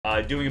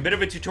doing a bit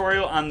of a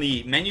tutorial on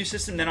the menu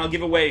system. Then I'll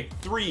give away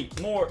 3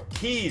 more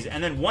keys,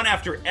 and then one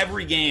after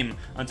every game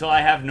until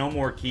I have no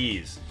more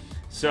keys.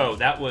 So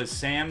that was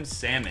Sam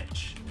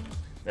Samich.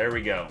 There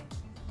we go.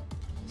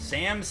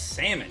 Sam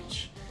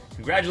Samich.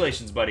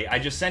 Congratulations, buddy. I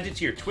just sent it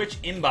to your Twitch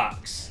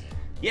inbox.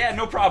 Yeah,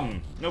 no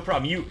problem. No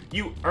problem.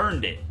 You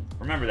earned it.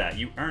 Remember that.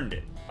 You earned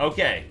it.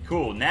 Okay,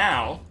 cool.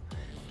 Now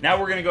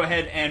we're going to go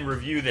ahead and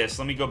review this.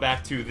 Let me go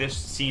back to this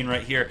scene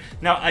right here.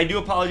 Now, I do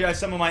apologize.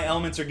 Some of my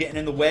elements are getting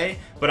in the way,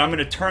 but I'm going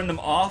to turn them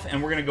off,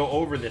 and we're going to go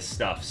over this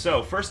stuff.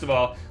 So, first of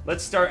all,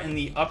 let's start in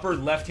the upper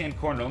left-hand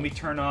corner. Let me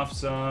turn off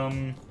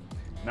some...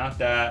 Not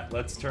that.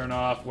 Let's turn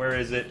off... Where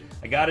is it?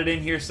 I got it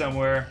in here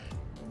somewhere.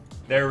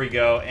 There we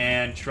go.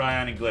 And try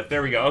on and glyph.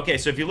 There we go. Okay,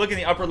 so if you look in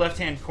the upper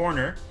left-hand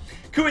corner...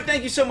 Kuwait,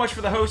 thank you so much for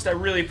the host. I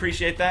really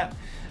appreciate that.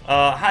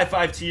 High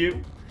five to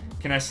you.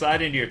 Can I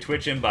slide into your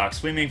Twitch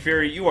inbox? Flaming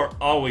Fury, you are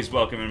always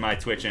welcome in my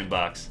Twitch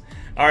inbox.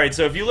 Alright,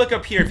 so if you look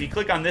up here, if you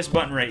click on this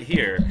button right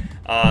here,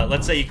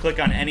 let's say you click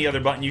on any other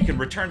button, you can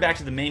return back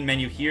to the main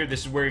menu here.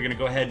 This is where you're going to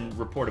go ahead and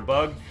report a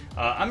bug.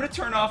 I'm going to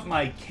turn off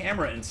my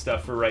camera and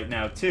stuff for right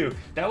now, too.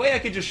 That way I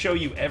could just show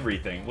you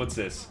everything. What's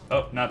this?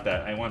 Oh, not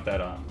that. I want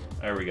that on.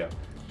 There we go.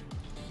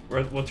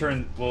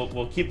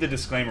 We'll keep the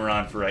disclaimer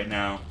on for right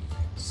now.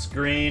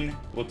 Screen,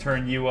 we'll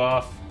turn you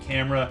off.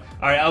 Camera.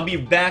 Alright, I'll be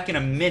back in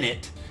a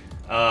minute.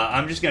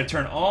 I'm just going to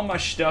turn all my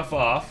stuff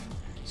off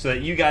so that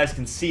you guys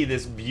can see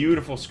this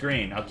beautiful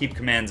screen. I'll keep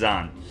commands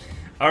on.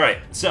 Alright,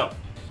 so.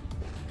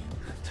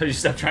 Tell you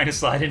stop trying to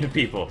slide into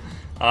people.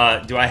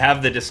 Do I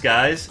have the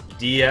disguise?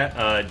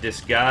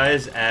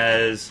 Disguise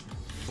as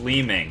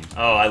fleeming.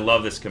 Oh, I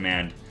love this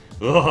command.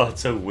 Oh,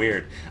 it's so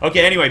weird.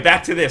 Okay, anyway,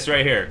 back to this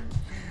right here.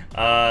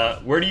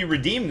 Where do you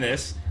redeem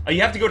this? You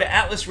have to go to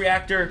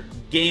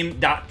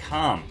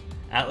atlasreactorgame.com.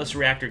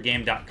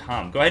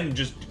 atlasreactorgame.com. Go ahead and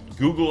just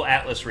Google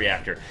Atlas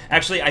Reactor.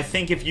 Actually, I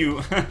think if you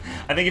have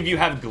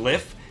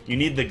glyph, you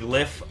need the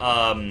glyph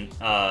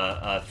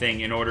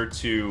thing in order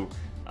to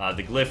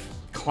the glyph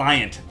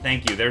client.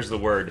 Thank you. There's the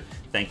word.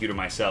 Thank you to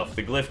myself.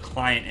 The glyph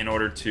client in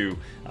order to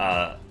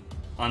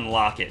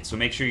unlock it. So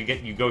make sure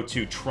you go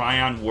to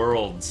Tryon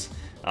Worlds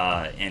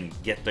and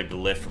get the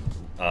glyph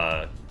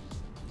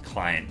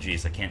client.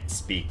 Jeez, I can't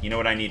speak. You know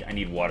what I need? I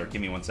need water.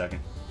 Give me 1 second.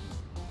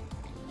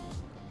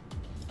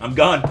 I'm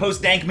gone.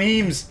 Post dank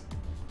memes.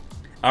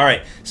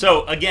 Alright,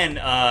 so again,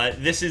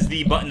 this is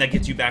the button that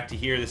gets you back to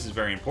here. This is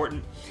very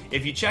important.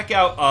 If you check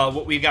out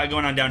what we've got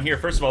going on down here,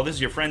 first of all, this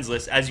is your friends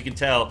list. As you can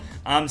tell,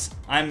 I'm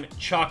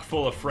chock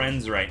full of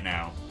friends right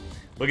now.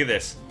 Look at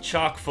this.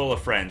 Chock full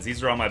of friends.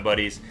 These are all my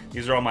buddies.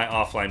 These are all my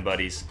offline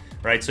buddies.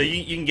 Right, so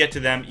you can get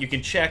to them. You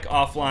can check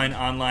offline,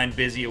 online,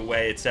 busy,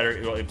 away,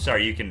 etc. Well,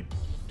 sorry, you can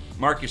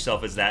mark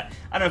yourself as that.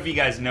 I don't know if you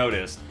guys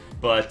noticed,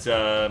 but...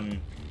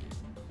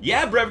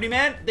 yeah, Brevity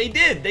Man, they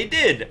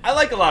did. I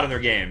like a lot of their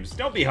games.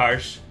 Don't be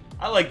harsh.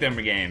 I like them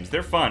games.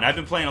 They're fun. I've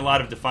been playing a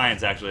lot of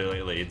Defiance, actually,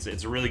 lately.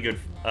 It's a really good,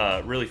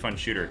 really fun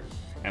shooter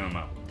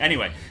MMO.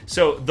 Anyway,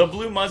 so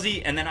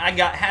TheBlueMuzzy, and then I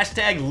got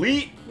hashtag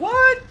Leet.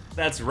 What?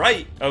 That's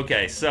right.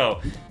 Okay, so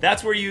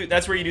that's where you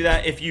do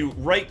that. If you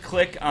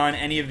right-click on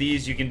any of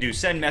these, you can do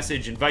send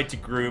message, invite to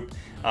group,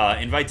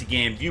 invite to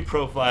game, view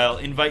profile,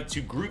 invite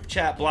to group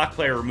chat, block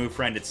player, remove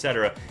friend,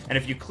 etc. And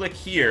if you click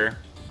here,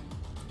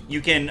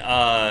 you can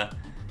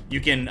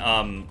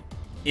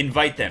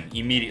invite them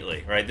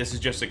immediately, right? This is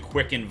just a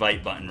quick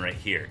invite button right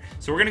here.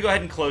 So we're going to go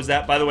ahead and close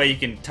that. By the way, you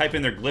can type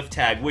in their glyph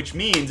tag, which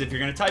means if you're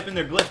going to type in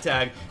their glyph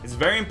tag, it's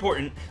very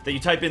important that you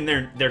type in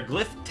their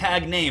glyph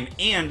tag name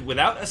and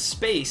without a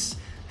space,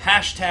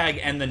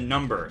 hashtag and the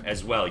number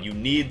as well. You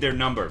need their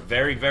number.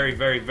 Very, very,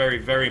 very, very,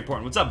 very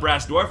important. What's up,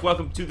 Brass Dwarf?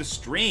 Welcome to the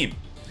stream.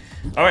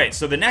 All right,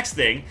 so the next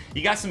thing,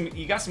 you got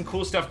some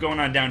cool stuff going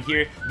on down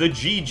here. The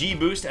GG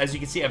boost, as you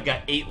can see, I've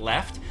got 8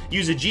 left.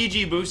 Use a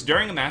GG boost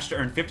during a match to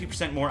earn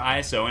 50% more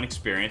ISO and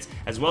experience,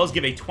 as well as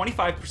give a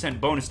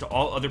 25% bonus to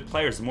all other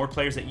players. The more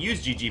players that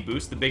use GG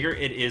boost, the bigger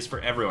it is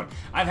for everyone.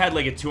 I've had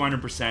like a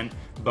 200%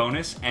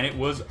 bonus, and it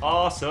was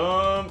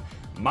awesome.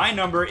 My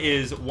number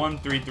is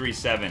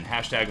 1337,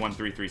 hashtag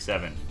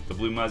 1337.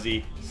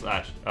 TheBlueMuzzy /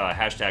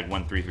 hashtag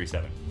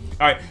 1337.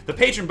 Alright, the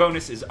patron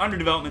bonus is under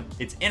development.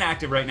 It's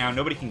inactive right now.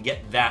 Nobody can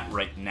get that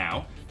right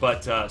now,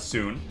 but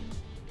soon.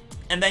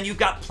 And then you've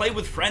got Play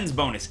with Friends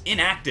bonus,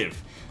 inactive.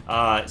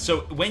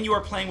 So when you are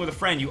playing with a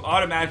friend, you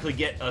automatically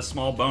get a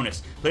small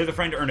bonus. Play with a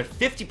friend to earn a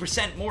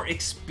 50% more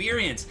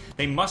experience.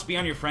 They must be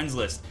on your friends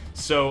list.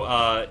 So,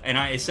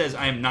 it says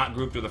I am not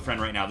grouped with a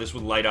friend right now. This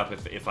would light up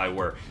if I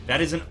were.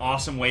 That is an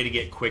awesome way to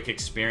get quick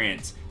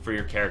experience for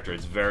your character.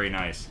 It's very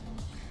nice.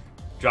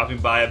 Dropping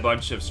by a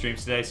bunch of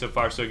streams today. So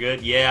far, so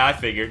good. Yeah, I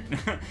figured.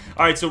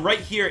 Alright, so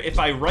right here, if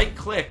I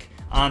right-click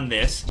on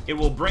this, it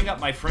will bring up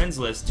my friends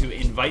list to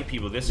invite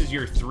people. This is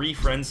your 3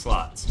 friend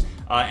slots.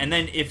 And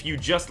then if you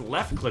just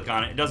left-click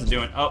on it, it doesn't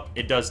do it. Oh,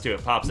 it does too.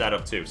 It pops that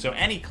up too. So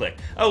any click.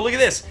 Oh, look at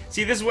this.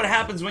 See, this is what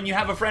happens when you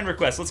have a friend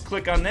request. Let's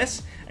click on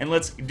this, and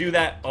let's do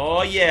that.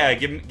 Oh, yeah.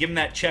 Give him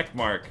that check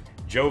mark.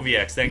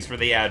 JoviX, thanks for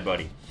the ad,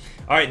 buddy.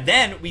 All right,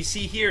 then we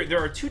see here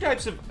there are 2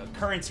 types of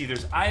currency.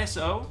 There's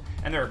ISO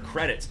and there are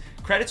credits.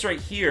 credits right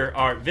here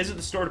are visit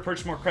the store to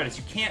purchase more credits.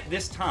 You can't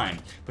this time,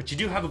 but you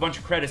do have a bunch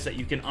of credits that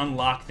you can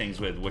unlock things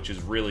with, which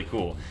is really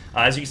cool.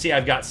 As you can see,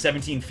 I've got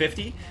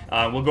 1750.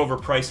 We'll go over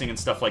pricing and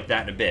stuff like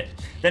that in a bit.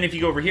 Then if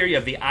you go over here, you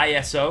have the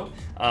ISO.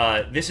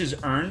 This is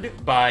earned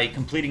by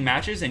completing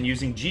matches and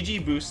using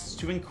GG boosts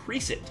to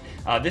increase it.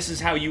 This is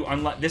how you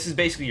unlock. This is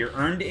basically your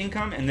earned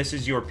income, and this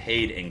is your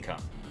paid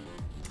income,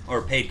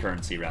 or paid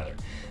currency rather.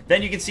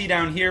 Then you can see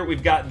down here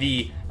we've got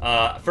the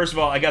first of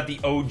all, I got the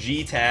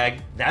OG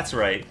tag. That's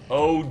right,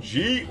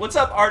 OG. What's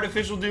up,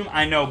 Artificial Doom?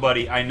 I know,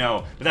 buddy, I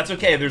know, but that's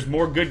okay. There's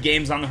more good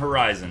games on the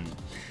horizon.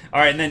 All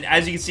right, and then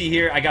as you can see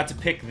here, I got to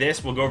pick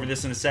this. We'll go over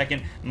this in a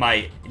second.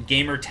 My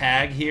gamer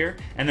tag here,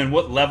 and then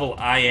what level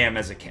I am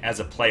as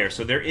a player.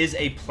 So there is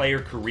a player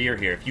career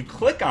here. If you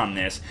click on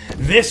this,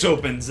 this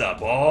opens up.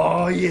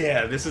 Oh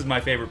yeah, this is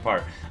my favorite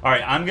part. All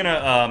right, I'm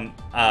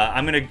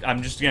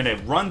just gonna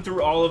run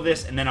through all of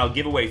this, and then I'll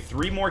give away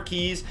 3 more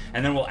keys,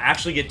 and then we'll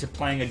actually get to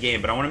playing a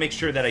game. But I want to make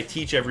sure that I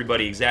teach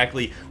everybody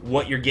exactly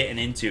what you're getting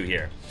into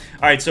here.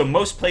 All right, so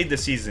most played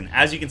this season.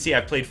 As you can see,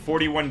 I've played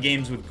 41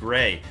 games with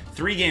Gray,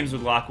 3 games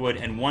with Lockwood,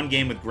 and 1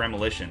 game with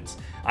Gremolitions.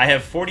 I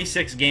have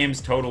 46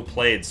 games total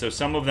played, so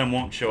some of them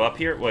won't show up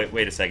here.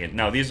 Wait a second.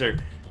 No, these are...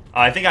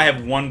 I think I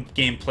have 1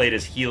 game played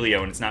as Helio,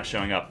 and it's not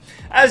showing up.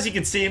 As you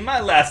can see, my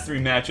last 3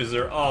 matches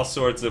are all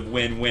sorts of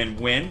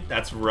win-win-win.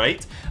 That's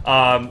right.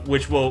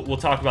 Which we'll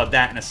talk about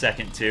that in a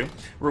second, too.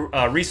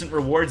 Recent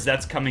rewards,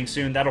 that's coming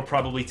soon. That'll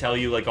probably tell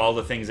you, like, all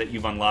the things that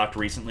you've unlocked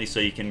recently, so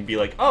you can be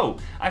like, oh,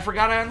 I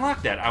forgot I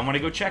unlocked that. I want to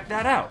go check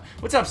that out.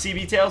 What's up,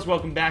 CB Tails?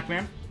 Welcome back,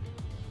 man.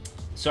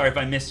 Sorry if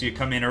I missed you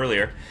come in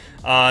earlier.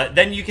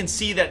 Then you can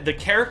see that the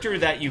character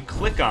that you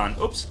click on,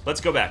 oops,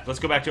 let's go back to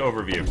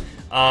overview.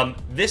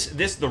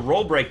 The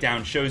role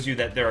breakdown shows you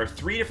that there are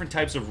 3 different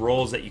types of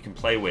roles that you can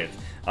play with.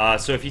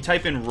 So if you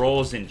type in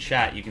roles in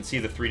chat, you can see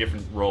the 3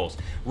 different roles.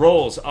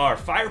 Roles are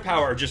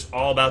firepower, are just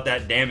all about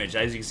that damage.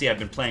 As you can see, I've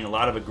been playing a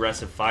lot of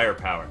aggressive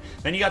firepower.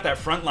 Then you got that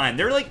front line.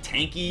 They're like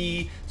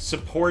tanky,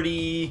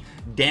 supporty,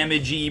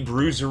 damagey,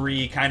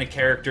 bruisery kind of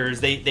characters.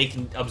 They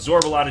can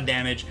absorb a lot of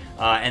damage,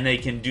 and they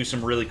can do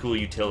some really cool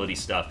utility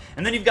stuff.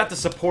 And then you've got the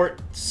support.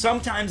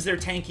 Sometimes they're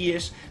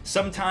tanky-ish,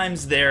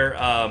 sometimes they're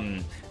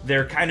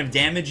kind of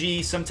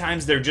damagey,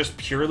 sometimes they're just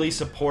purely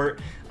support.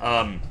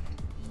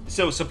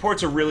 So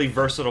support's a really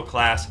versatile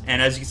class,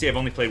 and as you can see, I've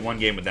only played 1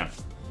 game with them.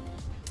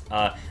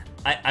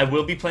 I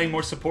will be playing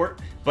more support,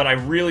 but I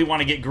really want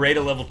to get Gray to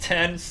level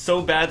 10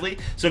 so badly.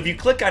 So if you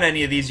click on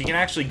any of these, you can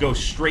actually go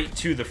straight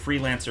to the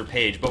freelancer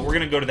page, but we're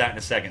going to go to that in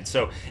a second.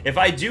 So if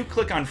I do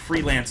click on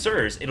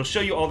freelancers, it'll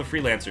show you all the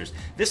freelancers.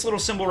 This little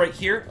symbol right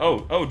here,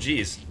 oh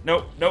geez.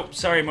 Nope,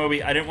 sorry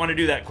Moby, I didn't want to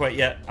do that quite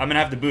yet. I'm going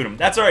to have to boot him.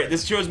 That's alright,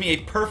 this shows me a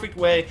perfect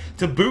way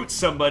to boot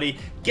somebody.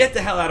 Get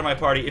the hell out of my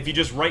party. If you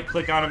just right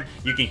click on him,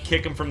 you can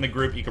kick him from the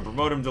group, you can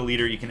promote him to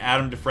leader, you can add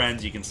him to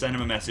friends, you can send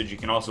him a message, you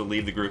can also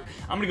leave the group.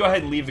 I'm going to go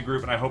ahead and leave the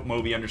group, and I hope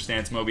Moby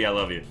understands. Moby, I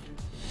love you.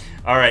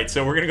 Alright,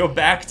 so we're going to go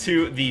back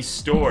to the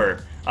store.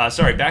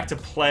 Sorry, back to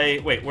play.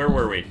 Wait, where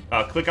were we?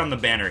 Click on the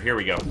banner. Here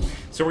we go.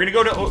 So we're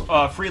going to go to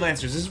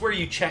freelancers. This is where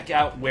you check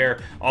out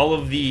where all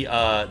of the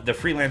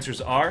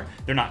freelancers are.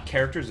 They're not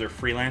characters, they're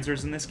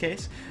freelancers in this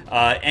case.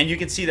 And you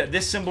can see that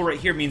this symbol right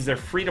here means they're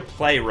free to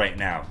play right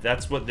now.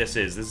 That's what this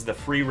is. This is the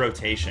free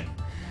rotation.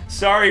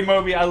 Sorry,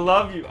 Moby, I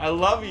love you. I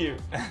love you.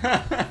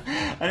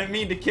 I didn't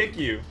mean to kick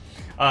you.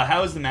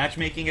 How is the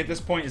matchmaking at this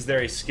point? Is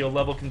there a skill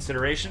level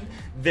consideration?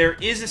 There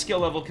is a skill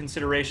level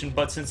consideration,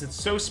 but since it's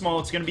so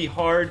small, it's going to be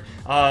hard.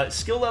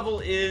 Skill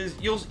level is,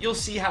 you'll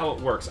see how it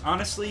works.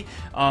 Honestly,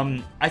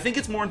 I think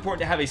it's more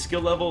important to have a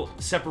skill level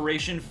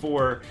separation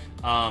for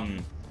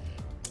an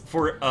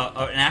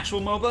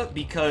actual MOBA,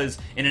 because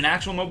in an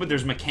actual MOBA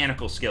there's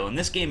mechanical skill. In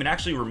this game it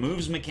actually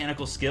removes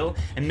mechanical skill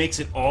and makes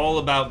it all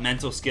about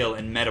mental skill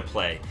and meta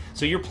play.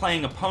 So you're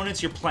playing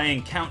opponents, you're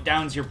playing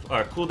countdowns,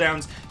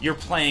 cooldowns, you're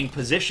playing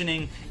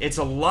positioning. It's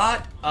a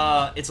lot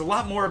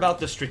more about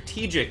the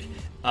strategic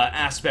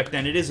aspect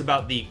than it is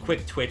about the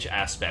quick twitch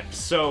aspect.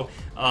 So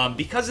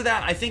because of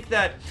that, I think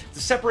that the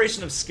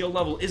separation of skill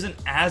level isn't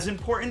as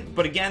important,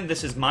 but again,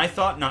 this is my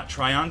thought, not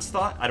Trion's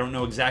thought. I don't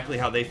know exactly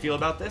how they feel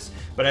about this,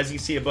 but as you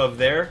see above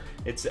there,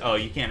 it's, oh,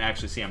 you can't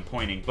actually see I'm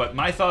pointing, but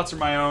my thoughts are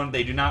my own.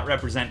 They do not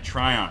represent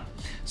Trion.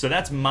 So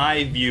that's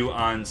my view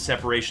on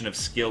separation of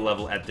skill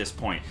level at this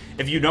point.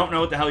 If you don't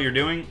know what the hell you're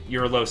doing,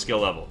 you're a low skill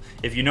level.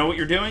 If you know what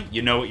you're doing,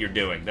 you know what you're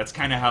doing. That's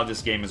kind of how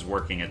this game is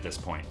working at this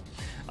point.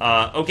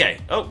 Okay.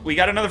 Oh, we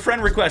got another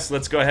friend request.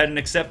 Let's go ahead and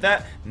accept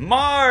that.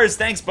 Mars,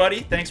 thanks,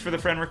 buddy. Thanks for the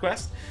friend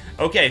request.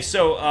 Okay,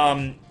 so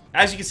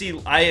as you can see,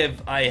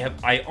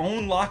 I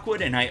own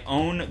Lockwood and I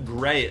own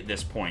Gray at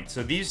this point.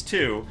 So these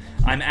two,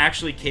 I'm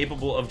actually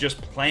capable of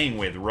just playing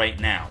with right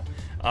now.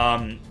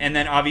 And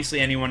then obviously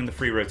anyone in the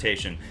free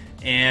rotation.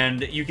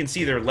 And you can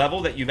see their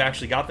level that you've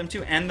actually got them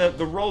to, and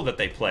the role that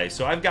they play.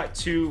 So I've got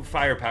 2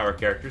 firepower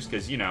characters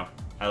because, you know,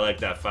 I like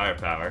that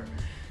firepower.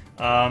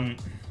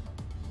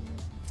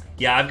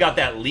 Yeah, I've got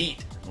that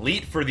Leet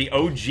for the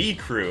OG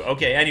crew.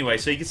 Okay, anyway,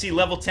 so you can see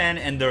level 10,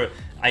 and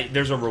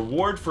there's a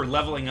reward for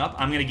leveling up.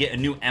 I'm gonna get a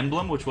new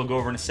emblem, which we'll go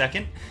over in a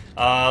second.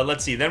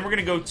 Let's see. Then we're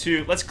gonna go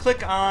to let's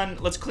click on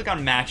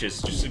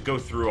matches just to go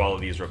through all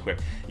of these real quick.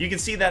 You can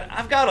see that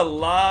I've got a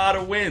lot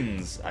of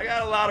wins.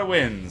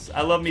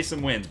 I love me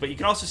some wins. But you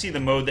can also see the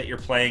mode that you're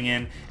playing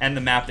in and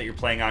the map that you're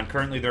playing on.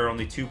 Currently, there are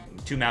only two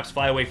maps: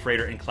 Flyaway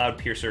Freighter and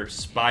Cloudpiercer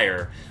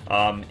Spire.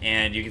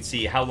 And you can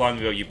see how long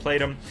ago you played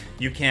them.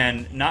 You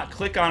can not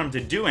click on them to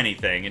do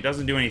anything. It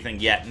doesn't do anything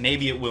yet.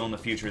 Maybe it will in the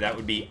future. That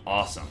would be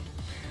awesome.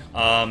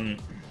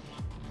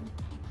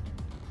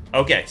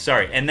 Okay,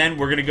 sorry. And then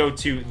we're gonna go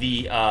to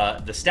the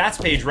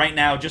stats page right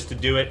now just to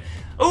do it.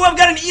 Oh, I've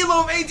got an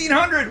ELO of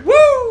 1800.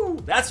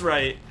 Woo! That's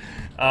right.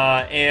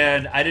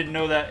 And I didn't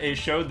know that it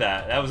showed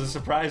that. That was a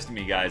surprise to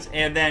me, guys.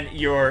 And then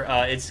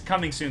it's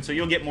coming soon, so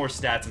you'll get more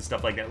stats and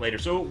stuff like that later.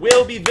 So it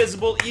will be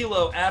visible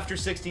ELO after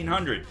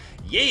 1600.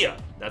 Yeah,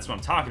 that's what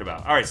I'm talking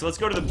about. All right, so let's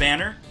go to the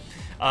banner.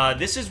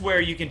 This is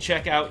where you can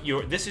check out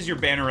this is your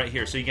banner right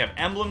here. So you can have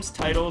emblems,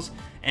 titles,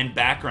 and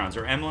backgrounds,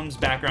 or emblems,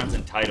 backgrounds,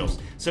 and titles.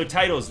 So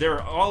titles, there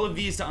are all of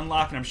these to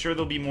unlock, and I'm sure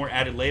there'll be more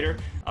added later.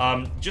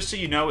 Just so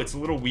you know, it's a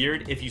little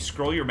weird. If you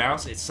scroll your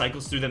mouse, it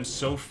cycles through them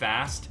so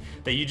fast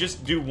that you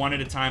just do one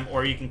at a time,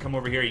 or you can come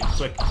over here, you can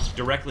click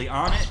directly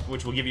on it,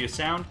 which will give you a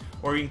sound,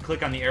 or you can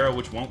click on the arrow,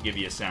 which won't give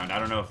you a sound. I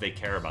don't know if they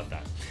care about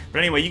that. But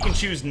anyway, you can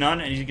choose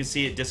none, and you can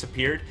see it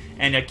disappeared.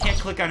 And I can't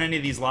click on any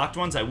of these locked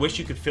ones. I wish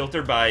you could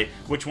filter by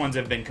which ones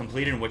have been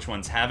completed and which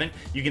ones haven't.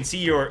 You can see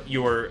your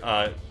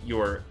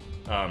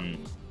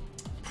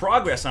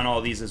progress on all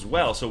of these as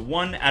well. So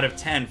 1 out of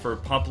 10 for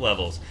pump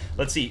levels.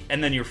 Let's see.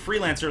 And then your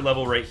freelancer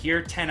level right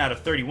here, 10 out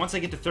of 30. Once I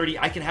get to 30,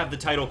 I can have the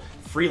title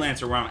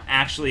freelancer where I'm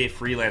actually a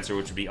freelancer,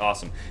 which would be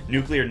awesome.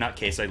 Nuclear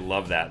nutcase, I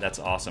love that. That's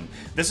awesome.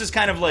 This is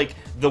kind of like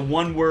the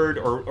one word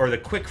or the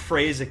quick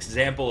phrase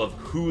example of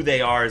who they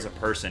are as a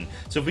person.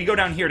 So if we go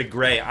down here to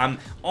gray, I'm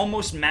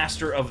almost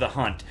master of the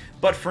hunt.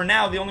 But for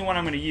now, the only one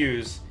I'm going to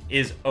use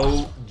is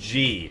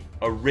OG,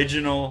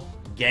 original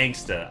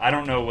gangsta. I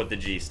don't know what the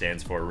G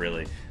stands for,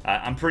 really.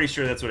 I'm pretty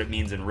sure that's what it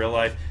means in real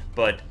life,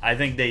 but I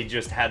think they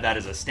just had that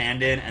as a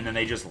stand-in, and then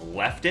they just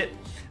left it,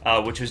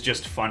 which was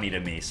just funny to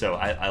me, so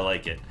I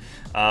like it.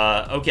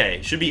 Okay,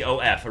 it should be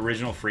OF,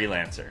 original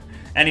freelancer.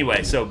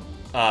 Anyway, so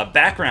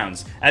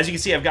backgrounds. As you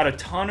can see, I've got a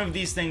ton of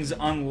these things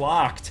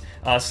unlocked.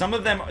 Some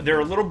of them, they're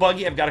a little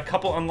buggy. I've got a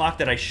couple unlocked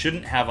that I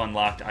shouldn't have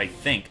unlocked, I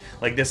think.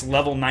 Like this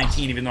level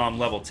 19, even though I'm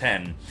level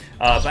 10.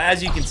 But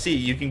as you can see,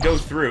 you can go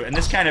through, and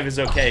this kind of is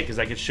okay, because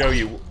I can show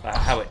you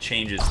how it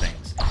changes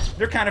things.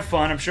 They're kind of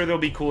fun. I'm sure there'll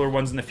be cooler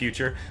ones in the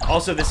future.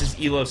 Also, this is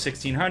ELO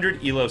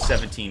 1600, ELO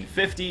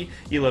 1750,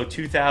 ELO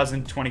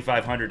 2000,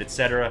 2500,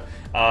 etc.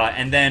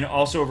 And then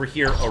also over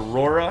here,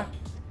 Aurora.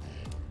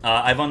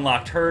 I've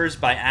unlocked hers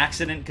by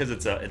accident because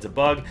it's a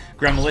bug.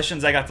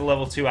 Gremlicians, I got to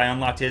level 2. I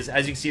unlocked his.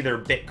 As you can see, they're a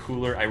bit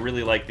cooler. I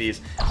really like these.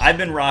 I've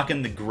been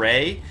rocking the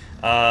gray.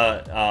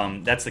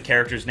 That's the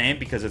character's name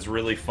because it's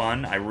really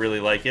fun. I really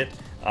like it.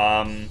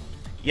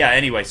 Yeah,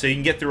 anyway, so you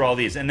can get through all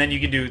these, and then you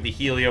can do the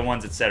Helio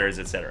ones, etc.,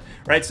 etc.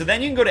 Right, so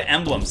then you can go to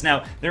emblems.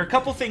 Now, there are a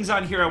couple things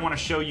on here I want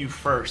to show you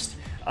first.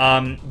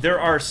 There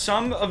are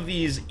some of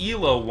these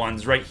ELO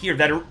ones right here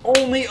that are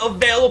only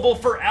available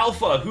for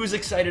alpha. Who's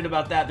excited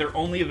about that? They're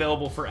only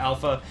available for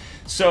alpha.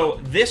 So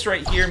this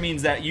right here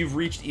means that you've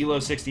reached ELO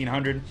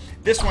 1600.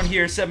 This one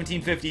here,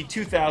 1750,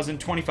 2000,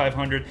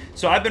 2500.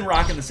 So I've been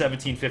rocking the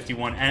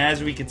 1751, and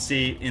as we can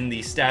see in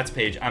the stats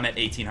page, I'm at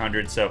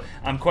 1800, so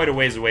I'm quite a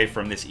ways away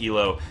from this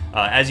ELO.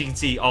 As you can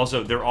see,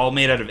 also, they're all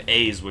made out of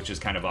A's, which is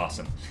kind of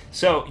awesome.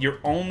 So you're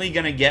only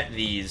going to get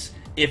these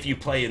if you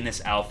play in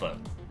this alpha.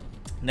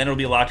 And then it'll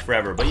be locked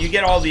forever. But you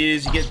get all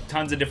these, you get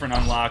tons of different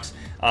unlocks.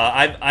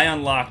 I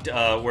unlocked,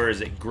 where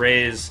is it,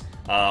 Gray's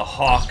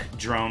Hawk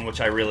drone, which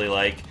I really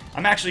like.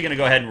 I'm actually going to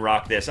go ahead and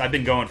rock this. I've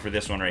been going for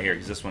this one right here,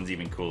 because this one's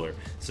even cooler.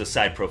 It's a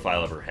side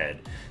profile of her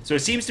head. So it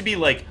seems to be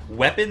like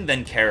weapon,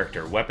 then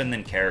character. Weapon,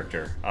 then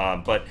character.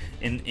 But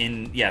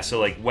yeah, so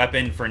like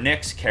weapon for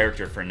Nyx,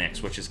 character for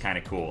Nyx, which is kind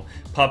of cool.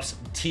 Pup's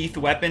teeth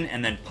weapon,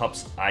 and then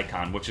Pup's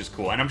icon, which is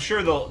cool. And I'm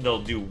sure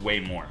they'll do way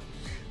more.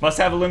 Must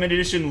have a limited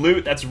edition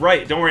loot. That's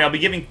right. Don't worry, I'll be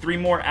giving 3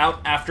 more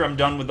out after I'm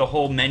done with the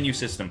whole menu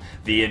system.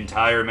 The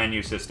entire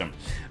menu system.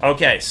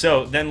 Okay,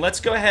 so then let's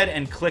go ahead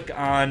and click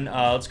on,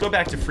 let's go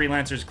back to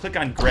freelancers, click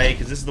on gray,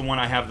 because this is the one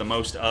I have the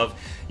most of.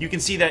 You can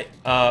see that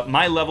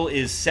my level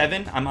is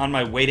 7. I'm on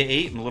my way to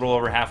 8. I'm a little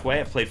over halfway.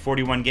 I've played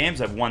 41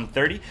 games. I've won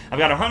 30. I've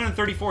got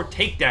 134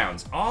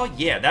 takedowns. Oh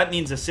yeah, that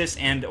means assists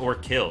and or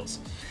kills.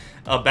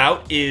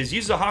 About is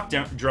use a hawk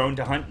drone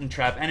to hunt and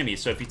trap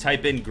enemies. So if you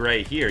type in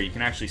gray here, you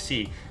can actually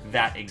see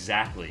that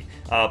exactly.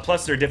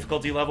 Plus their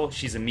difficulty level,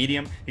 she's a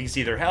medium. You can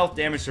see their health,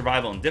 damage,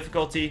 survival, and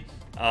difficulty.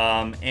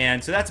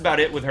 And so that's about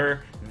it with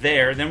her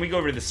there. Then we go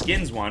over to the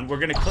skins one. We're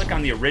going to click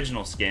on the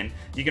original skin.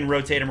 You can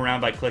rotate them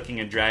around by clicking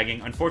and dragging.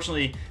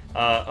 Unfortunately,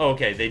 oh,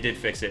 okay, they did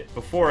fix it.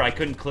 Before, I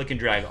couldn't click and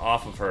drag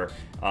off of her.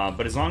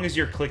 But as long as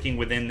you're clicking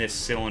within this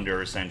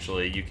cylinder,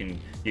 essentially, you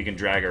can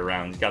drag her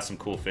around. It's got some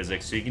cool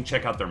physics, so you can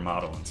check out their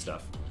model and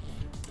stuff.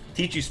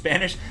 Teach you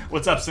Spanish?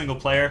 What's up, single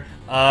player?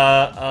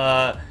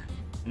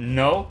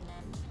 No.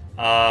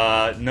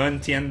 No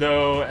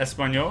entiendo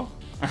español.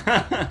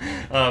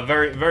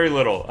 Very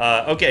little.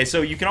 Okay,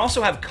 so you can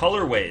also have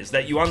colorways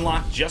that you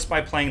unlock just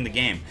by playing the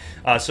game.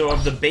 So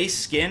of the base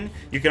skin,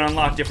 you can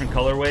unlock different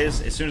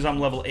colorways. As soon as I'm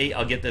level 8,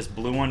 I'll get this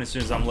blue one. As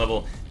soon as I'm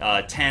level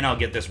 10, I'll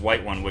get this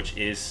white one, which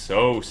is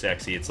so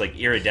sexy. It's like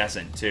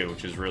iridescent too,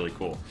 which is really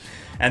cool.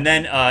 And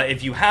then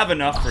if you have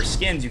enough for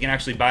skins, you can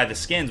actually buy the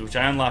skins, which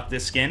I unlocked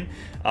this skin.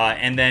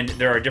 And then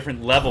there are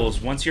different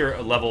levels. Once you're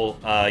a level,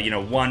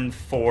 1,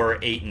 4,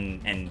 8,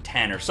 and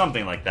 10 or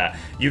something like that,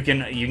 you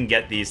can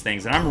get these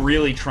things. And I'm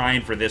really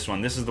trying for this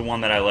one. This is the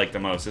one that I like the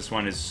most. This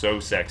one is so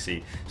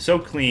sexy, so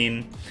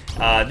clean.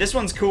 This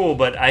one's cool,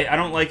 but I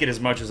don't like it as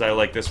much as I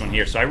like this one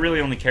here. So I really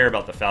only care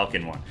about the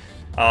Falcon one.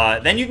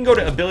 Then you can go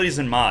to abilities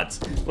and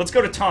mods. Let's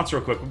go to taunts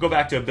real quick. We'll go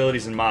back to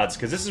abilities and mods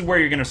because this is where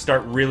you're going to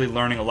start really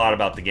learning a lot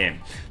about the game.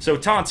 So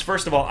taunts,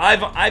 first of all,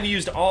 I've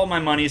used all my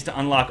monies to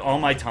unlock all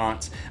my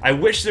taunts. I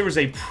wish there was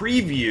a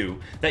preview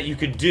that you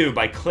could do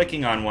by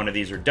clicking on one of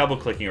these or double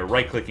clicking or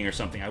right clicking or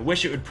something. I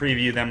wish it would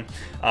preview them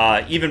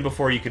even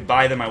before you could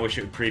buy them. I wish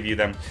it would preview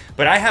them.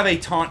 But I have a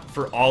taunt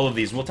for all of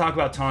these. We'll talk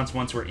about taunts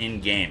once we're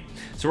in game.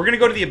 So we're going to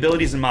go to the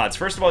abilities and mods.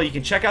 First of all, you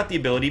can check out the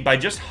ability by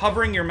just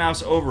hovering your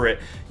mouse over it.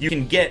 You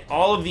can get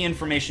all of the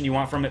information you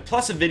want from it,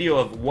 plus a video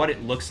of what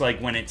it looks like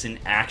when it's in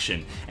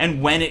action and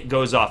when it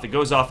goes off. It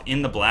goes off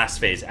in the blast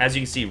phase. As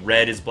you can see,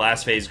 red is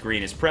blast phase,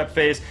 green is prep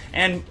phase,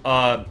 and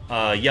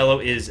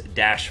yellow is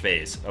dash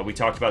phase. We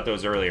talked about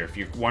those earlier. If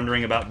you're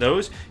wondering about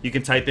those, you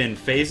can type in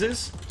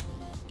phases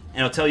and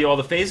it'll tell you all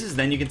the phases.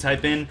 Then you can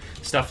type in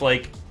stuff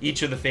like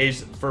each of the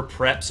phases for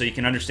prep so you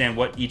can understand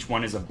what each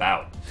one is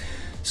about.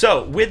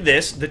 So, with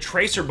this, the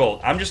Tracer Bolt,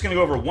 I'm just going to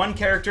go over one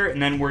character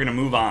and then we're going to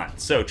move on.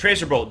 So,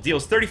 Tracer Bolt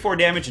deals 34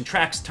 damage and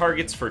tracks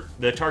targets for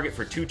the target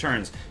for 2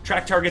 turns.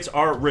 Track targets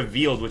are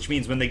revealed, which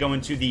means when they go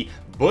into the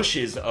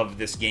bushes of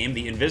this game,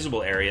 the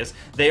invisible areas,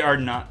 they are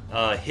not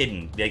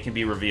hidden. They can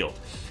be revealed.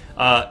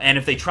 And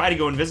if they try to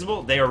go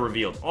invisible, they are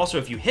revealed. Also,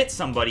 if you hit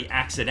somebody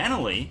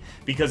accidentally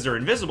because they're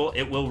invisible,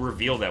 it will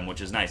reveal them, which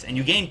is nice. And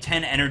you gain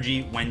 10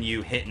 energy when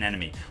you hit an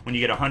enemy. When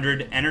you get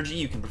 100 energy,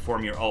 you can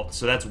perform your ult.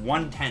 So that's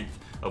 1/10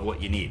 of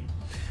what you need.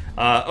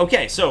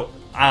 Okay, so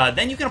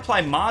then you can apply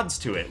mods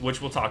to it,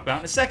 which we'll talk about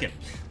in a second.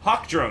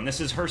 Hawk Drone,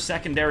 this is her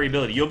secondary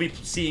ability. You'll be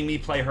seeing me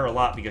play her a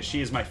lot because she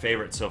is my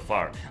favorite so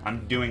far.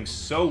 I'm doing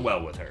so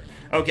well with her.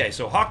 Okay,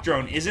 so Hawk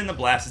Drone is in the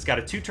blast. It's got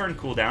a 2-turn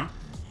cooldown.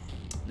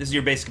 This is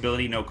your basic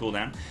ability, no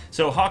cooldown.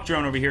 So Hawk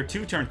Drone over here,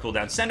 2-turn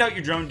cooldown. Send out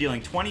your drone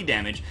dealing 20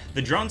 damage.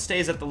 The drone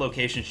stays at the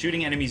location,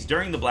 shooting enemies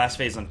during the blast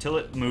phase until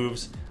it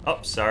moves. Oh,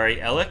 sorry,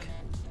 Alec.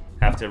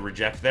 Have to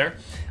reject there.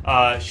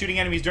 Shooting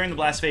enemies during the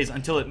blast phase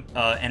until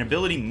an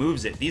ability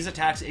moves it. These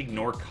attacks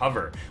ignore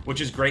cover, which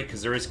is great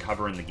because there is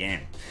cover in the game.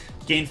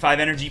 Gain 5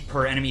 energy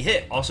per enemy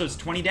hit. Also, it's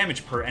 20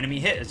 damage per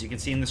enemy hit, as you can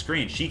see in the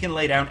screen. She can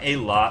lay down a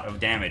lot of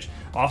damage.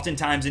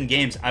 Oftentimes in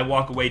games, I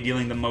walk away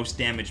dealing the most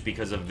damage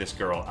because of this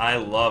girl. I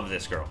love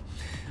this girl.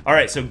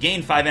 Alright, so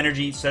gain 5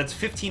 energy, so that's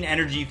 15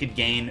 energy you could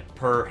gain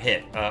per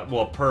hit,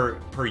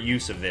 per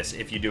use of this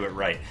if you do it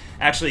right.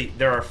 Actually,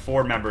 there are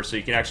 4 members, so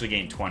you can actually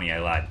gain 20, I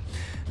lied.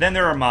 Then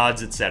there are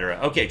mods, etc.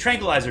 Okay,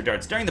 tranquilizer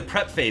darts. During the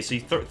prep phase, so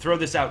you throw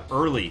this out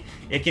early.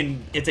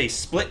 It's a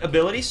split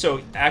ability,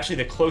 so actually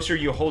the closer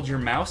you hold your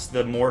mouse,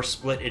 the more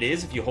split it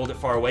is. If you hold it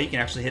far away, you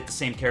can actually hit the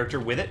same character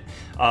with it.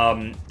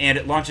 And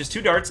it launches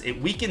 2 darts. It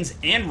weakens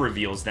and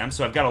reveals them,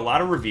 so I've got a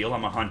lot of reveal.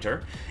 I'm a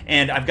hunter.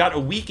 And I've got a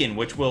weaken,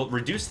 which will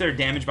reduce their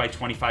damage by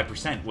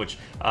 25%, which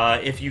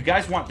if you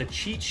guys want the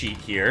cheat sheet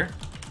here,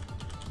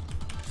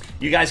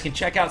 you guys can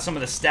check out some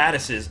of the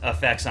statuses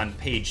effects on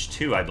page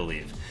 2, I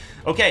believe.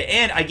 Okay,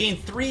 and I gain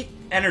 3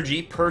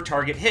 energy per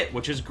target hit,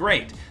 which is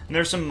great. And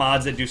there's some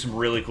mods that do some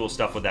really cool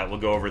stuff with that. We'll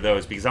go over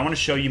those because I want to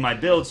show you my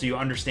build so you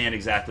understand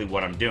exactly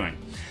what I'm doing.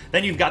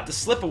 Then you've got the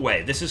Slip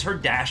Away. This is her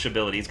dash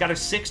ability. It's got a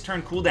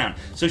 6-turn cooldown,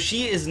 so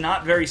she is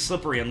not very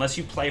slippery unless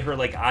you play her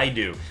like I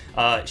do.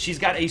 She's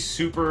got a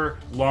super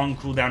long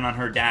cooldown on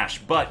her dash,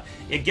 but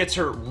it gets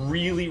her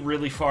really,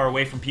 really far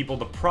away from people.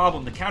 The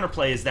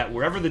counterplay is that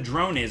wherever the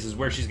drone is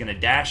where she's going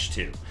to dash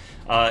to.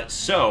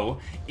 So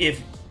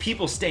if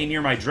people stay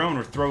near my drone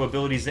or throw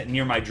abilities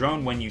near my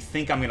drone when you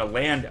think I'm going to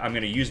land, I'm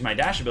going to use my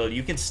dash ability,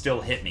 you can still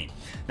hit me.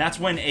 That's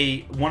when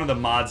one of the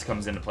mods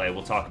comes into play.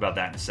 We'll talk about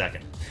that in a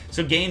second.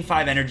 So gain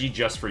 5 energy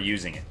just for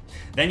using it.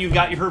 Then you've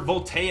got your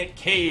Voltaic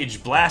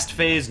Cage. Blast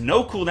phase,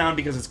 no cooldown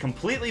because it's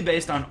completely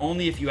based on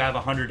only if you have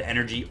 100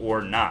 energy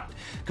or not.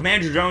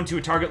 Command your drone to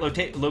a target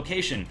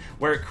location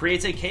where it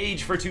creates a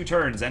cage for 2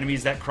 turns.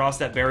 Enemies that cross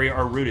that barrier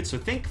are rooted. So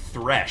think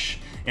Thresh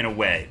in a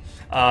way.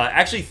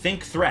 Actually,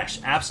 think Thresh.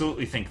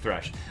 Absolutely think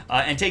Thresh.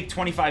 And take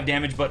 25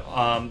 damage, but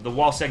the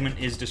wall segment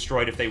is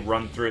destroyed if they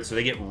run through it, so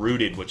they get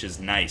rooted, which is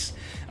nice.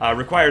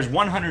 Requires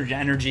 100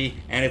 energy,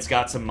 and it's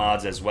got some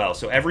mods as well.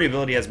 So every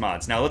ability has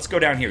mods. Now let's go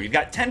down here. You've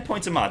got 10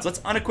 points of mods. Let's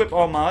unequip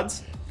all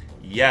mods.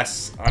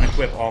 Yes,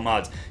 unequip all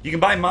mods. You can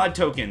buy mod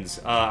tokens.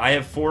 I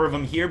have 4 of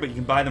them here, but you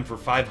can buy them for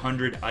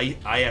 500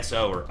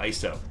 ISO or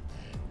ISO.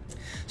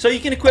 So you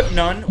can equip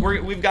none.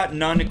 We've got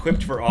none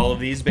equipped for all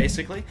of these,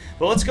 basically.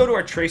 But let's go to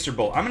our Tracer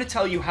Bolt. I'm going to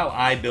tell you how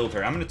I build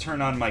her. I'm going to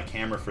turn on my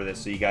camera for this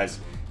so you guys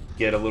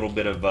get a little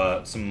bit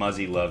of some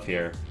Muzzy love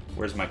here.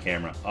 Where's my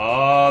camera?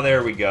 Oh,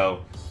 there we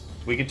go.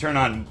 We can turn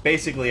on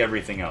basically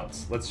everything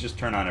else. Let's just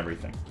turn on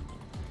everything.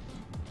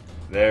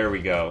 There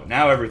we go.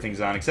 Now everything's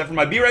on, except for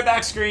my Be Right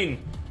Back screen.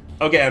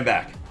 Okay, I'm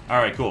back. All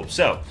right, cool.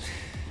 So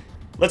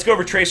let's go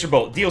over Tracer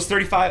Bolt. Deals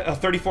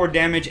 34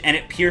 damage, and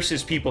it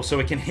pierces people, so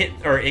it can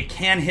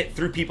hit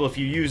through people if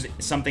you use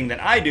something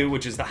that I do,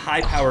 which is the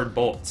high-powered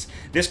bolts.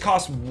 This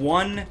costs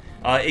one.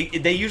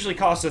 They usually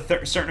cost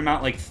a certain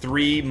amount, like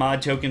 3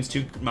 mod tokens,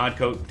 2 mod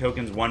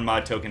tokens, 1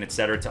 mod token,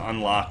 etc. to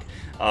unlock.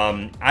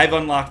 I've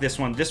unlocked this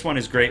one. This one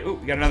is great. Ooh,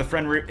 we got another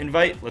friend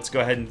invite. Let's go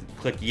ahead and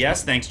click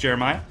yes. Thanks,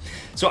 Jeremiah.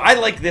 So I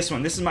like this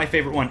one. This is my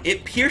favorite one.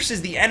 It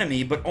pierces the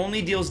enemy, but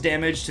only deals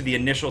damage to the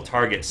initial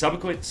target.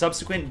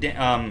 Subsequent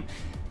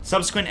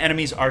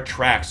enemies are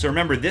tracked. So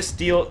remember, this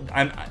deal,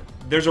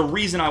 there's a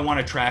reason I want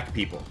to track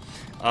people.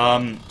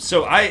 And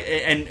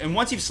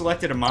once you've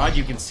selected a mod,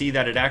 you can see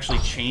that it actually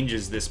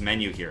changes this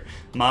menu here.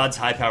 Mods,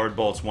 high-powered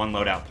bolts, 1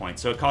 loadout point.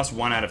 So it costs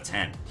 1 out of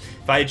 10.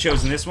 If I had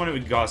chosen this one, it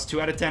would cost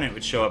 2 out of 10, and it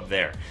would show up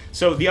there.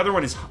 So the other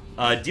one is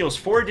deals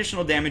 4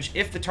 additional damage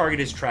if the target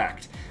is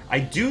tracked. I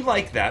do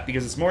like that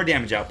because it's more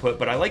damage output,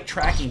 but I like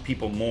tracking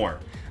people more.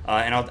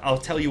 And I'll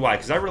tell you why,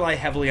 because I rely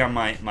heavily on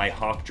my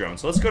Hawk drone.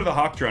 So let's go to the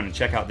Hawk drone and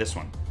check out this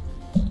one.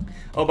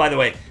 Oh, by the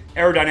way,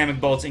 aerodynamic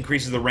bolts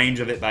increases the range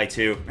of it by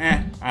 2.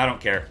 I don't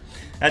care.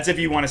 That's if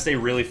you want to stay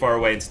really far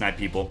away and snipe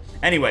people.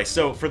 Anyway,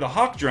 so for the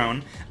Hawk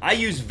drone, I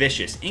use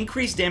Vicious.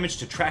 Increase damage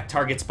to track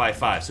targets by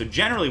 5. So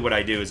generally what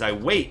I do is I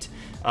wait.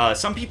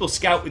 Some people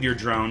scout with your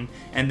drone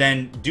and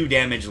then do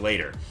damage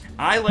later.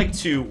 I like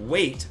to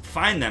wait,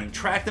 find them,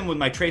 track them with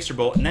my Tracer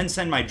Bolt, and then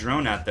send my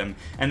drone at them,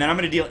 and then I'm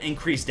going to deal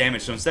increased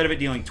damage. So instead of it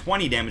dealing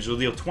 20 damage, it'll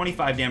deal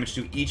 25 damage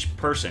to each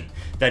person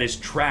that is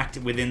tracked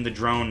within the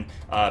drone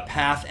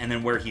path and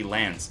then where he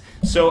lands.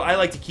 So I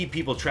like to keep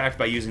people tracked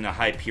by using the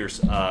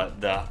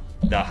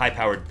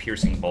high-powered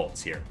piercing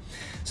bolts here.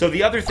 So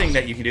the other thing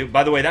that you can do,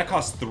 by the way, that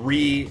costs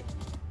 3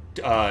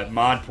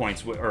 mod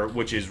points,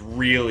 which is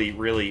really,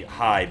 really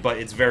high, but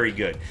it's very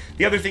good.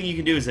 The other thing you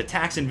can do is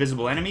attacks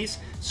invisible enemies.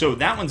 So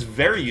that one's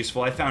very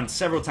useful. I found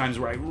several times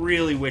where I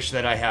really wish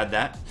that I had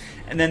that.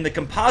 And then the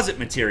composite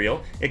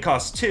material, it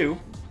costs 2.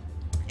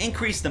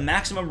 Increase the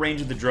maximum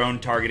range of the drone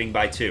targeting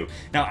by 2.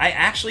 Now, I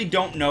actually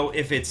don't know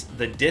if it's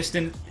the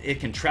distance it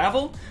can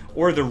travel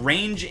or the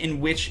range in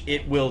which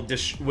it will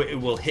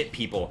hit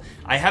people.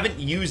 I haven't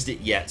used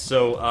it yet,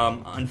 so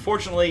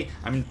unfortunately,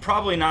 I'm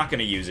probably not going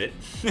to use it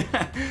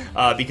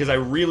because I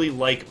really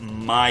like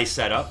my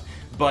setup.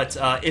 But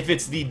if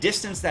it's the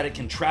distance that it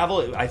can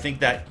travel, I think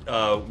that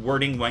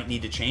wording might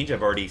need to change.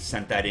 I've already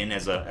sent that in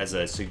as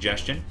a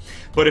suggestion.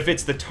 But if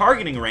it's the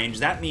targeting range,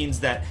 that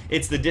means that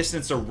it's the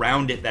distance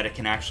around it that it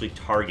can actually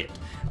target.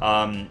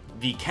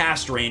 The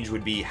cast range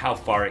would be how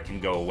far it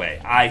can go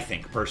away, I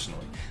think,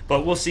 personally.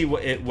 But we'll see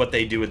what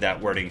they do with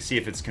that wording, see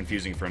if it's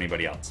confusing for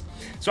anybody else.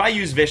 So I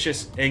use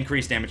Vicious,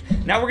 increased damage.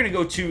 Now we're going to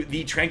go to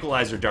the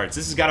Tranquilizer Darts.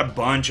 This has got a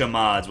bunch of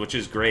mods, which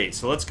is great.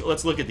 So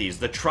let's look at these.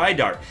 The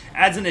Tri-Dart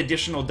adds an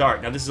additional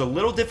dart. Now this is a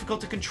little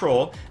difficult to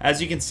control. As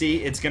you can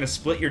see, it's going to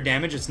split your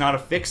damage. It's not a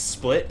fixed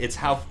split. It's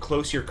how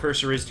close your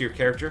cursor is to your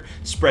character.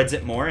 Spreads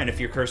it more, and if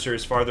your cursor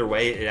is farther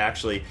away, it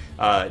actually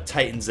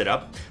tightens it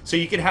up. So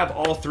you can have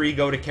all 3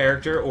 go to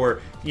character,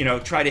 or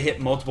try to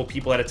hit multiple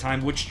people at a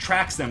time, which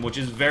tracks them, which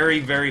is very,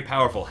 very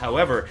powerful.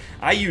 However,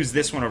 I use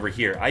this one over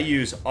here. I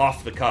use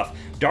Off the Cuff.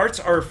 Darts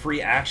are a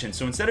free action,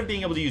 so instead of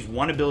being able to use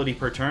 1 ability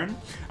per turn,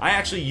 I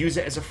actually use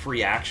it as a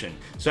free action.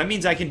 So that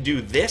means I can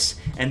do this,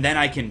 and then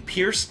I can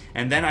pierce,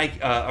 and then I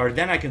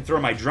can throw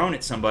my drone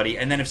at somebody,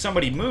 and then if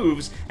somebody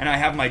moves and I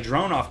have my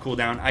drone off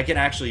cooldown, I can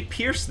actually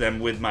pierce them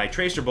with my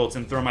Tracer Bolts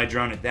and throw my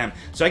drone at them.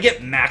 So I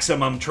get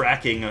maximum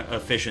tracking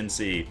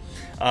efficiency.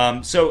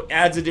 So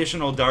adds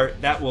additional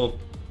dart that will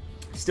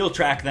still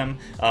track them,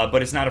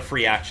 but it's not a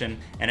free action,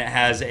 and it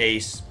has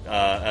I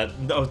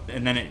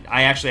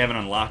actually haven't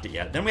unlocked it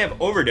yet. Then we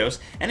have Overdose.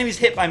 Enemies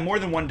hit by more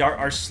than 1 dart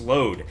are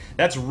slowed.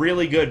 That's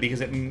really good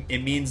because it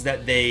means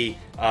that they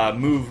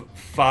move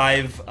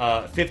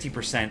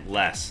 50%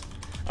 less.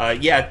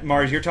 Yeah,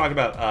 Mars, you're talking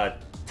about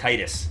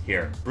Titus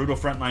here. Brutal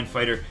frontline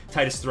fighter.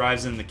 Titus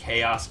thrives in the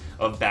chaos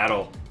of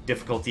battle.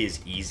 Difficulty is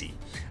easy.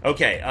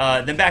 Okay,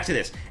 then back to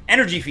this.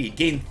 Energy feed.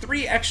 Gain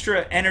 3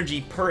 extra energy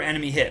per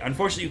enemy hit.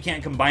 Unfortunately, you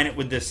can't combine it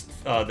with this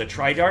the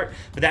Tri-Dart,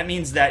 but that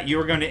means that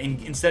you're going to,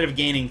 instead of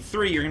gaining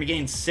 3, you're going to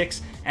gain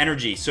 6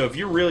 energy. So if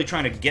you're really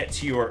trying to get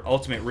to your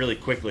ultimate really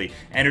quickly,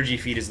 energy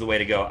feed is the way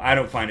to go. I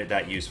don't find it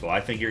that useful.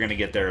 I think you're going to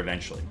get there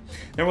eventually.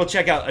 Then we'll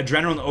check out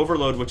Adrenaline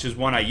Overload, which is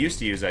one I used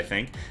to use, I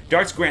think.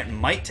 Darts grant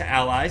might to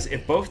allies.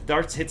 If both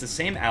darts hit the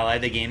same ally,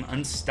 they gain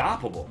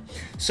Unstoppable.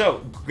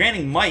 So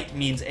granting might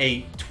means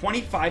a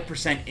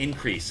 25%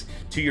 increase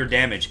to your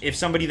damage. If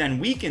somebody then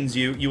weakens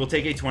you, you will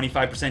take a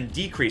 25%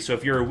 decrease. So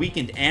if you're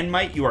weakened and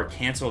might, you are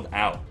canceled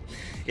out.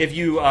 If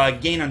you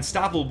gain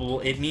Unstoppable,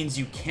 it means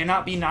you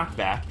cannot be knocked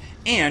back,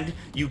 and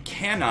you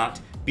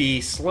cannot be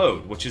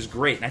slowed, which is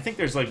great. And I think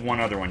there's like one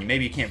other one.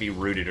 Maybe you can't be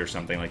rooted or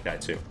something like that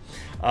too.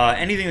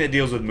 Anything that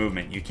deals with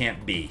movement, you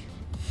can't be.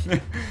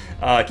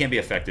 Can't be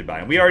affected by.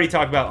 And we already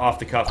talked about off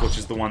the cuff, which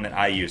is the one that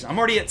I use. I'm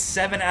already at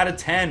 7 out of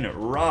 10.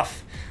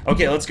 Rough.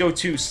 Okay, let's go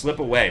to Slip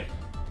Away.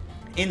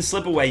 In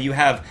Slip Away, you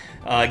have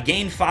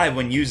gain 5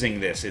 when using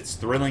this. It's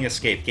Thrilling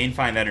Escape, gain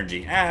 5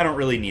 energy. I don't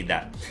really need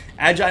that.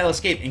 Agile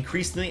Escape,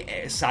 increase the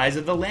size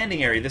of the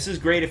landing area. This is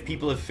great if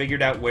people have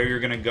figured out where you're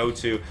going to go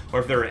to,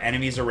 or if there are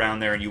enemies around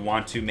there and you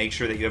want to make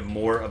sure that you have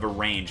more of a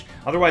range.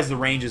 Otherwise, the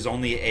range is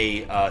only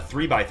a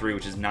 3x3,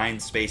 which is 9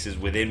 spaces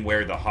within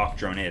where the Hawk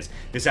Drone is.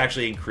 This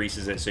actually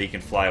increases it so you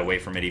can fly away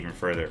from it even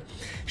further.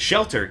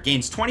 Shelter,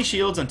 gains 20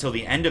 shields until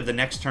the end of the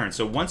next turn.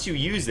 So once you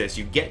use this,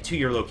 you get to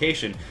your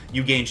location,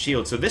 you gain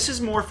shields. So this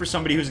is more for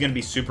somebody who's going to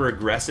be super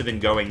aggressive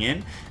in going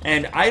in.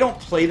 And I don't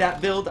play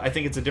that build. I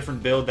think it's a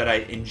different build that I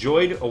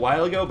enjoyed a while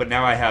ago, but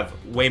now I have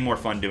way more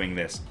fun doing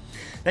this.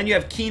 Then you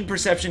have Keen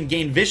Perception,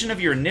 gain vision of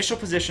your initial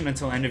position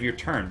until end of your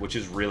turn, which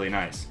is really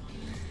nice.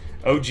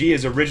 OG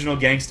is Original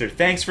Gangster.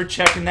 Thanks for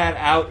checking that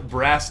out,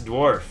 Brass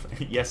Dwarf.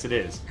 Yes, it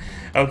is.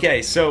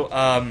 Okay, so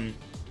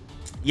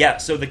yeah,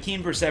 so the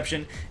Keen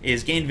Perception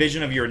is gain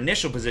vision of your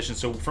initial position,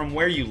 so from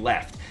where you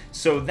left.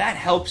 So that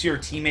helps your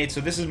teammates.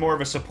 So this is more of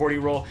a supporting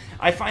role.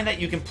 I find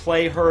that you can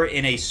play her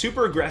in a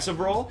super aggressive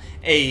role,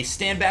 a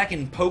stand back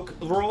and poke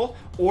role,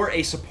 or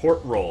a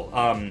support role.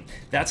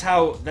 That's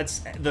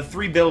the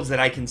 3 builds that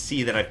I can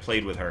see that I've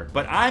played with her.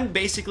 But I'm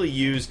basically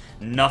use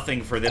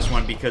nothing for this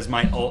one because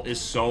my ult is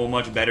so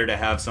much better to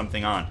have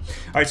something on.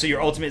 Alright, so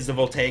your ultimate is the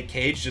Voltaic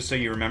Cage, just so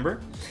you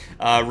remember.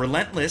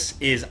 Relentless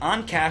is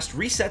on cast,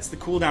 resets the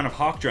cooldown of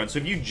Hawk Drone. So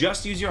if you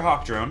just use your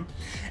Hawk Drone,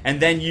 and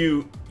then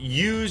you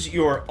use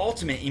your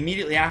ultimate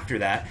immediately after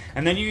that,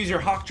 and then you use your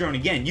Hawk Drone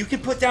again, you can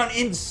put down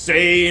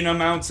insane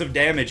amounts of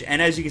damage.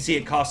 And as you can see,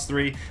 it costs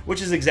 3,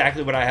 which is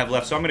exactly what I have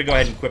left. So I'm going to go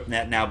ahead and equip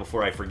that now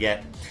before I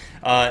forget.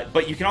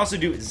 But you can also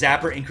do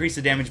Zapper, increase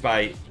the damage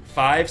by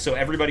 5, so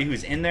everybody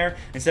who's in there,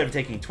 instead of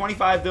taking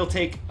 25, they'll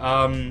take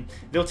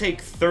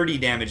 30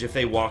 damage if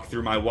they walk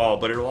through my wall.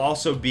 But it'll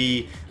also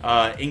be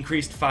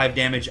increased 5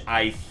 damage,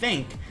 I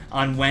think,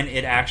 on when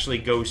it actually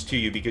goes to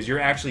you, because you're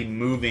actually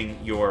moving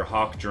your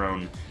Hawk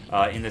Drone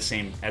at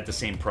the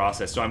same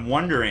process. So I'm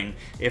wondering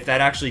if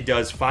that actually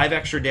does 5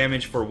 extra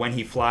damage for when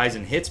he flies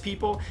and hits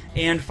people,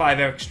 and 5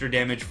 extra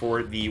damage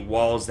for the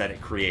walls that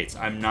it creates.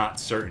 I'm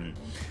not certain.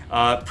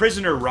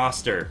 Prison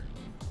roster.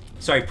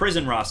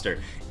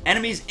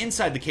 Enemies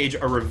inside the cage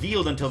are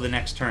revealed until the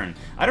next turn.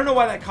 I don't know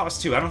why that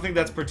costs 2. I don't think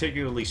that's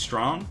particularly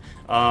strong.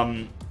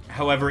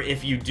 However,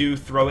 if you do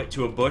throw it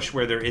to a bush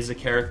where there is a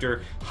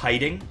character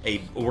hiding,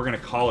 we're going to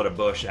call it a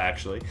bush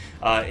actually.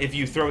 If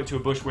you throw it to a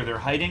bush where they're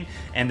hiding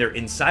and they're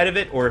inside of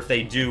it, or if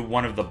they do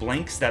one of the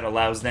blinks that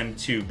allows them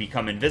to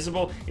become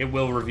invisible, it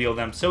will reveal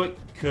them, so it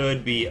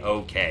could be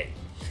okay.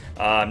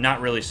 I'm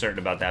not really certain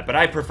about that, but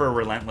I prefer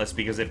Relentless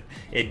because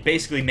it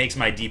basically makes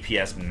my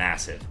DPS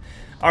massive.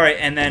 Alright,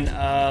 and then,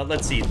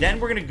 let's see, then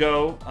we're going to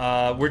go,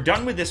 we're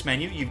done with this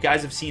menu. You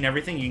guys have seen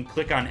everything. You can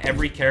click on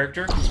every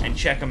character and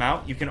check them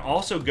out. You can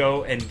also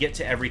go and get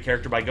to every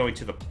character by going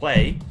to the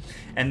play,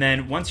 and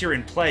then once you're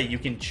in play, you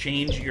can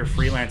change your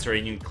freelancer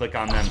and you can click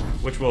on them,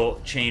 which will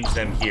change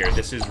them here.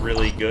 This is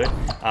really good.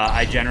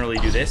 I generally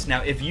do this.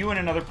 Now, if you and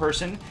another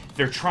person, if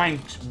they're trying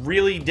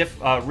really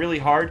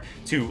hard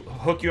to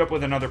hook you up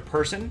with another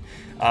person,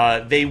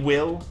 they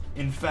will,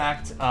 in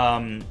fact,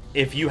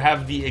 if you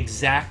have the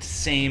exact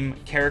same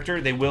character,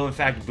 they will, in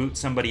fact, boot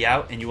somebody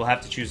out, and you will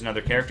have to choose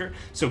another character.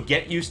 So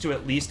get used to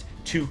at least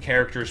 2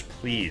 characters,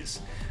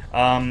 please.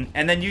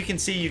 And then you can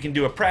see you can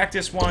do a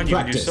practice one, you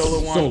can do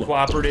solo one,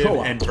 cooperative,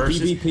 and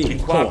versus. In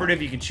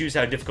cooperative, you can choose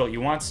how difficult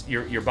you want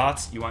your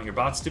bots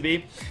to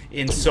be.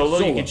 In solo,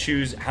 you can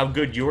choose how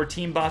good your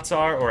team bots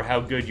are or how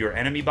good your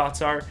enemy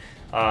bots are.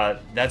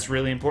 That's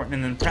really important.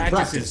 And then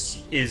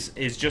practice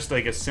is just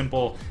like a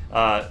simple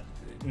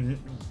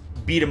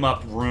beat 'em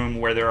up room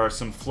where there are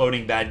some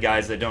floating bad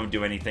guys that don't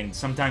do anything.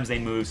 Sometimes they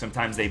move,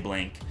 sometimes they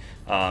blink.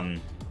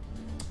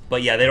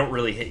 But yeah, they don't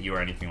really hit you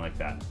or anything like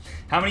that.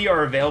 How many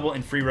are available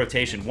in free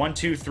rotation? 1,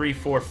 2, 3,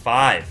 4,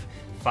 5.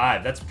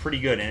 5. That's pretty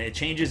good, and it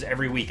changes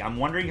every week. I'm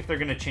wondering if they're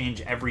going to change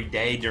every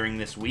day during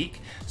this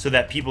week so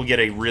that people get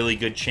a really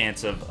good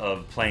chance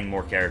of playing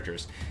more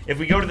characters. If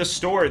we go to the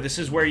store, this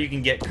is where you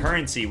can get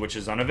currency, which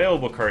is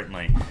unavailable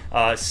currently.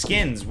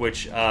 Skins,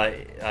 which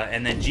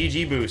and then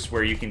GG boosts,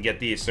 where you can get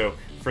these. So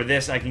for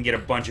this, I can get a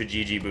bunch of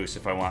GG boosts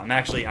if I want.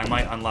 I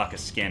might unlock a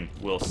skin.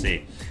 We'll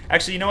see.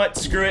 Actually, you know what?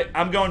 Screw it.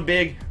 I'm going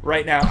big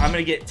right now. I'm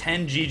going to get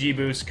 10 GG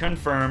boosts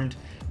confirmed.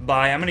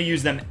 I'm going to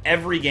use them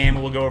every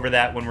game. We'll go over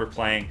that when we're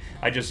playing.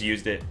 I just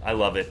used it. I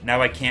love it.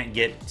 Now I can't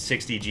get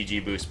 60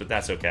 GG boosts, but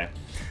that's okay.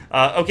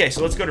 Okay,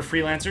 so let's go to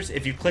freelancers.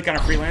 If you click on a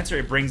freelancer,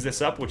 it brings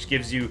this up, which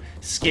gives you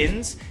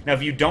skins. Now,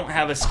 if you don't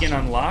have a skin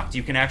unlocked,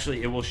 you can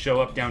actually, it will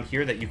show up down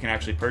here that you can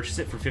actually purchase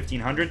it for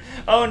 1,500.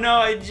 Oh no,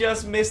 I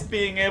just missed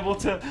being able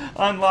to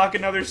unlock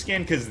another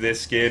skin because this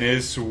skin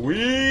is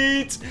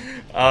sweet.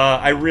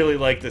 I really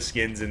like the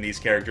skins in these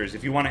characters.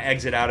 If you want to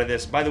exit out of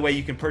this, by the way,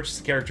 you can purchase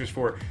the characters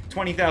for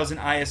 20,000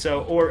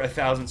 ISO or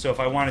 1,000. So if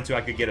I wanted to,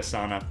 I could get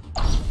Asana.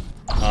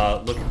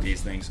 Look at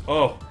these things.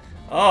 Oh,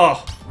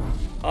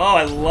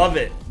 I love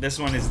it. This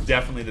one is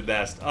definitely the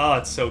best. Oh,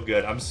 it's so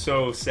good. I'm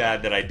so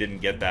sad that I didn't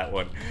get that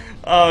one.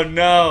 Oh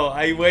no,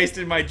 I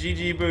wasted my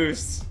GG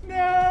boosts.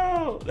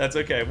 No, that's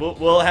okay.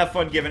 We'll have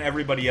fun giving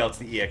everybody else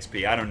the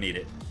EXP. I don't need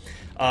it.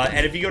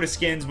 And if you go to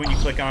skins, when you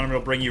click on them,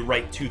 it'll bring you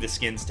right to the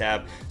skins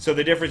tab. So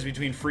the difference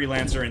between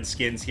freelancer and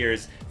skins here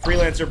is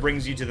freelancer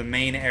brings you to the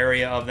main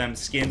area of them.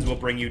 Skins will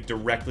bring you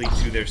directly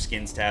to their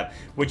skins tab,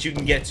 which you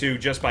can get to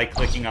just by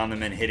clicking on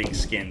them and hitting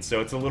skins. So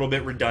it's a little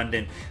bit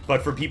redundant,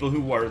 but for people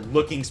who are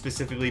looking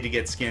specifically to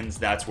get skins,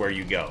 that's where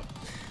you go.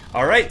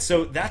 Alright,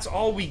 so that's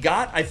all we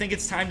got. I think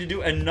it's time to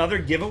do another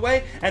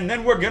giveaway, and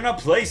then we're gonna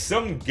play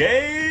some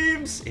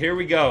games. Here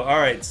we go.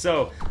 Alright,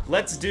 so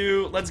let's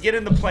get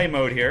in the play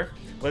mode here.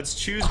 Let's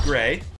choose gray.